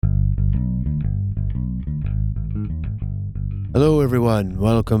Hello, everyone.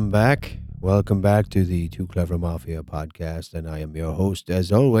 Welcome back. Welcome back to the Too Clever Mafia podcast. And I am your host,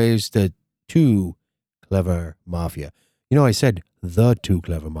 as always, the Too Clever Mafia. You know, I said the Too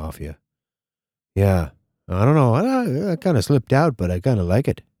Clever Mafia. Yeah. I don't know. I kind of slipped out, but I kind of like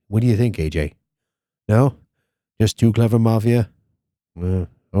it. What do you think, AJ? No? Just Too Clever Mafia?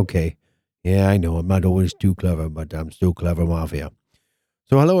 Okay. Yeah, I know. I'm not always too clever, but I'm still Clever Mafia.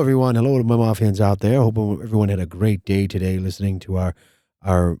 So, hello everyone. Hello to my Mafians out there. Hope everyone had a great day today listening to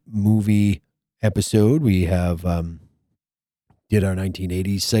our movie episode. We have did our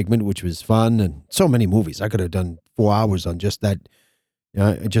 1980s segment, which was fun, and so many movies. I could have done 4 hours on just that,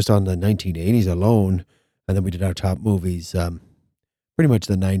 just on the 1980s alone, and then we did our top movies, pretty much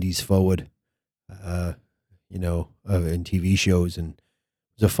the 90s forward, uh, in TV shows, and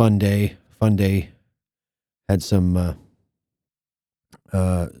it was a fun day. Fun day. Had some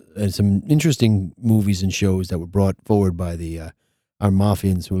interesting movies and shows that were brought forward by the our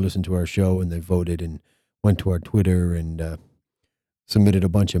Mafians who listened to our show, and they voted and went to our Twitter and submitted a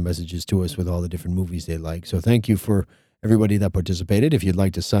bunch of messages to us with all the different movies they like. So thank you for everybody that participated. If you'd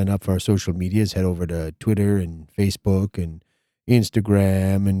like to sign up for our social medias, head over to Twitter and Facebook and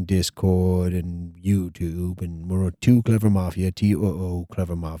Instagram and Discord and YouTube, and we're Too Clever Mafia, TOO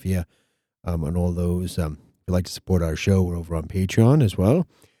Clever Mafia, on all those. If you'd like to support our show, we're over on Patreon as well.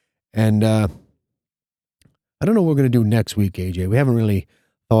 And I don't know what we're going to do next week, AJ. We haven't really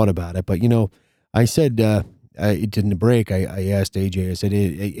thought about it, but I said in the break, I asked AJ. I said,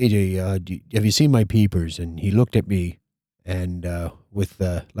 "Hey, AJ, have you seen my peepers?" And he looked at me, and with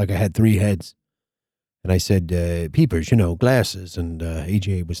like I had three heads, and I said, "Peepers, glasses." And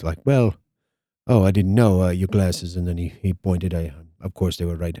AJ was like, "Well, oh, I didn't know your glasses." And then he pointed. Of course, they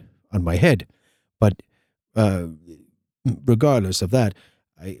were right on my head, but uh, regardless of that,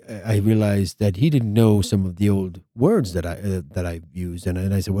 I realized that he didn't know some of the old words that I used,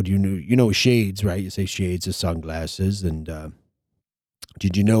 and I said, "What do you know? You know shades, right? You say shades of sunglasses." And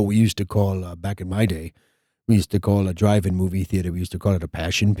did you know we used to call back in my day? We used to call a drive-in movie theater. We used to call it a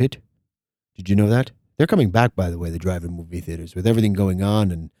passion pit. Did you know that? They're coming back, by the way, the drive-in movie theaters with everything going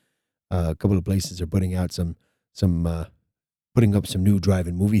on, and a couple of places are putting out some putting up some new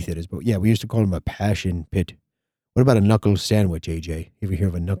drive-in movie theaters. But yeah, we used to call them a passion pit. What about a knuckle sandwich, AJ? You ever hear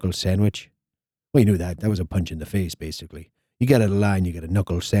of a knuckle sandwich? Well, you knew that. That was a punch in the face, basically. You got out of line, you got a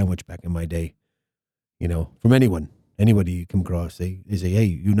knuckle sandwich back in my day. From anyone. Anybody you come across, they say, "Hey,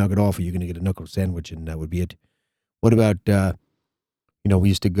 you knock it off or you're going to get a knuckle sandwich," and that would be it. What about, we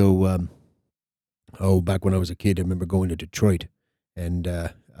used to go, back when I was a kid, I remember going to Detroit, and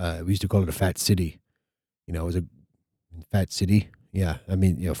we used to call it a fat city. It was a fat city. Yeah, I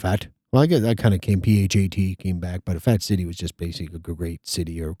mean, fat. Well, I guess that kind of came PHAT came back, but a fat city was just basically a great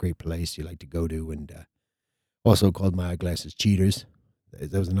city or a great place you like to go to, and also called my eyeglasses cheaters.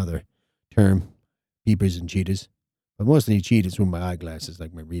 That was another term, peepers and cheaters. But mostly cheaters were my eyeglasses,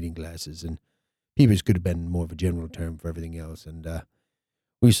 like my reading glasses, and peepers could have been more of a general term for everything else. And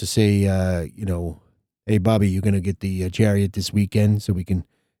we used to say, "Hey, Bobby, you're going to get the chariot this weekend so we can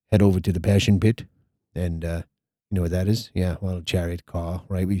head over to the Passion Pit." And you know what that is? Yeah, well, a chariot car,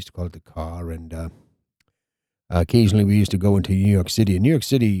 right? We used to call it the car. And occasionally we used to go into New York City. And New York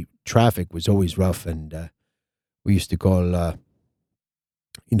City traffic was always rough. And we used to call,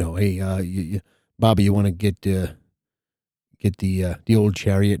 "Hey, Bobby, you want to get the old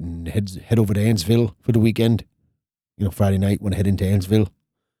chariot and head over to Annsville for the weekend? Friday night, want to head into Annsville."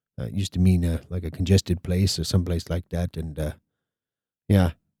 It used to mean like a congested place or someplace like that. And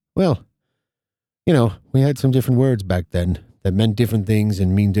yeah, well, we had some different words back then that meant different things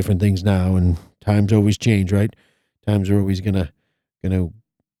and mean different things now. And times always change, right? Times are always gonna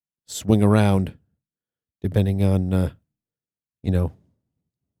swing around depending on you know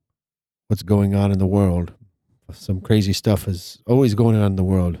what's going on in the world. Some crazy stuff is always going on in the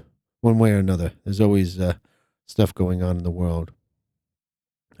world, one way or another. There's always stuff going on in the world.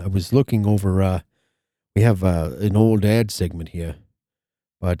 I was looking over. We have an old ad segment here,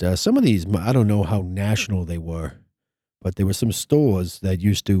 but some of these I don't know how national they were, but there were some stores that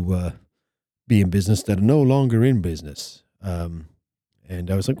used to be in business that are no longer in business. And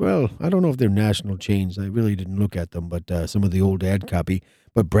I was like, well, I don't know if they're national chains. I really didn't look at them, but some of the old ad copy.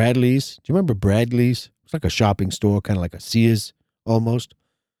 But Bradley's, do you remember Bradley's? It's like a shopping store, kind of like a Sears almost,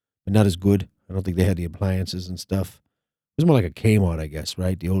 but not as good. I don't think they had the appliances and stuff. It was more like a Kmart, I guess,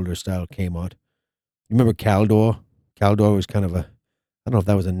 right? The older style Kmart. You remember Caldor? Caldor was kind of I don't know if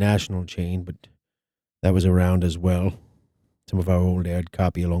that was a national chain, but that was around as well. Some of our old ad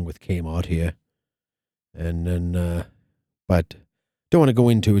copy along with Kmart here. And then, but don't want to go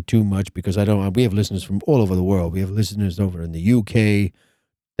into it too much because we have listeners from all over the world. We have listeners over in the UK.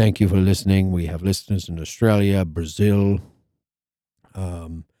 Thank you for listening. We have listeners in Australia, Brazil.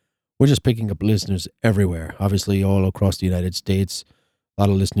 We're just picking up listeners everywhere, obviously all across the United States. A lot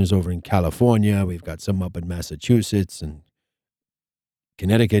of listeners over in California. We've got some up in Massachusetts and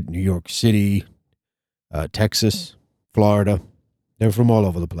Connecticut, New York City, Texas, Florida. They're from all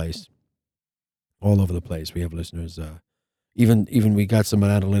over the place. All over the place. We have listeners. Even we got some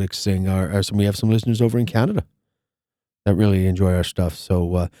analytics saying we have some listeners over in Canada that really enjoy our stuff.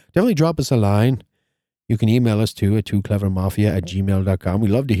 So definitely drop us a line. You can email us too at twoclevermafia@gmail.com. We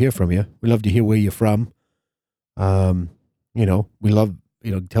love to hear from you. We love to hear where you're from. We love,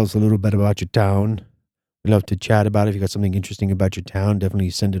 tell us a little bit about your town. We love to chat about it. If you got something interesting about your town, definitely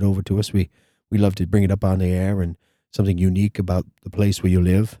send it over to us. We love to bring it up on the air, and something unique about the place where you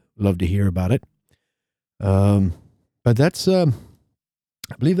live. Love to hear about it. But that's, I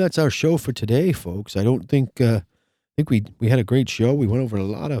believe that's our show for today, folks. I don't think, we had a great show. We went over a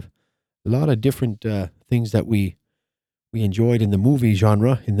lot of different things that we enjoyed in the movie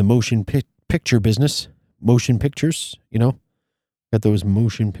genre, in the motion picture business. Motion pictures, got those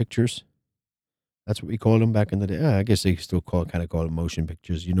motion pictures. That's what we called them back in the day. I guess they still call them motion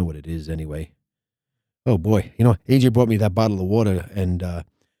pictures. You know what it is anyway. Oh boy, AJ brought me that bottle of water, and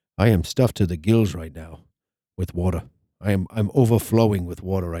I am stuffed to the gills right now with water. I'm overflowing with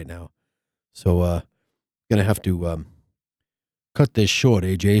water right now. So gonna have to cut this short,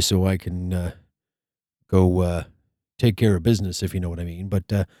 AJ, so I can go take care of business, if you know what I mean.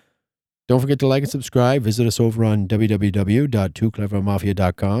 But don't forget to like and subscribe. Visit us over on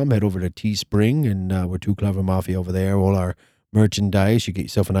www.twoclevermafia.com. Head over to Teespring, and we're Too Clever Mafia over there. All our merchandise. You get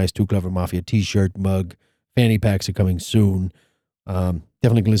yourself a nice Too Clever Mafia t-shirt, mug. Fanny packs are coming soon.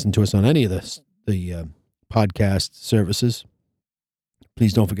 Definitely can listen to us on any of the podcast services.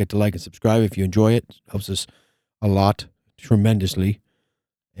 Please don't forget to like and subscribe if you enjoy it. It helps us a lot, tremendously.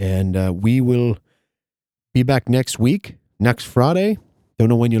 And we will be back next Friday. Don't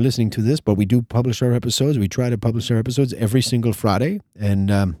know when you're listening to this, but we do publish our episodes. We try to publish our episodes every single Friday.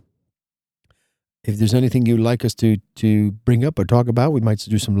 And if there's anything you'd like us to bring up or talk about, we might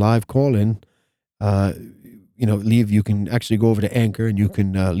do some live call-in. You can actually go over to Anchor, and you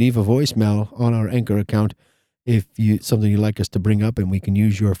can leave a voicemail on our Anchor account if something you'd like us to bring up, and we can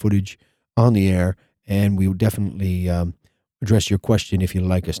use your footage on the air, and we will definitely address your question if you'd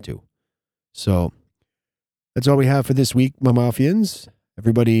like us to. So that's all we have for this week, my Mafians.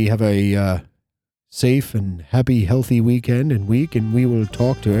 Everybody have a safe and happy, healthy weekend and week, and we will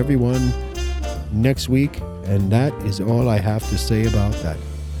talk to everyone next week. And that is all I have to say about that.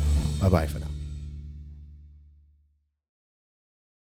 Bye-bye for now.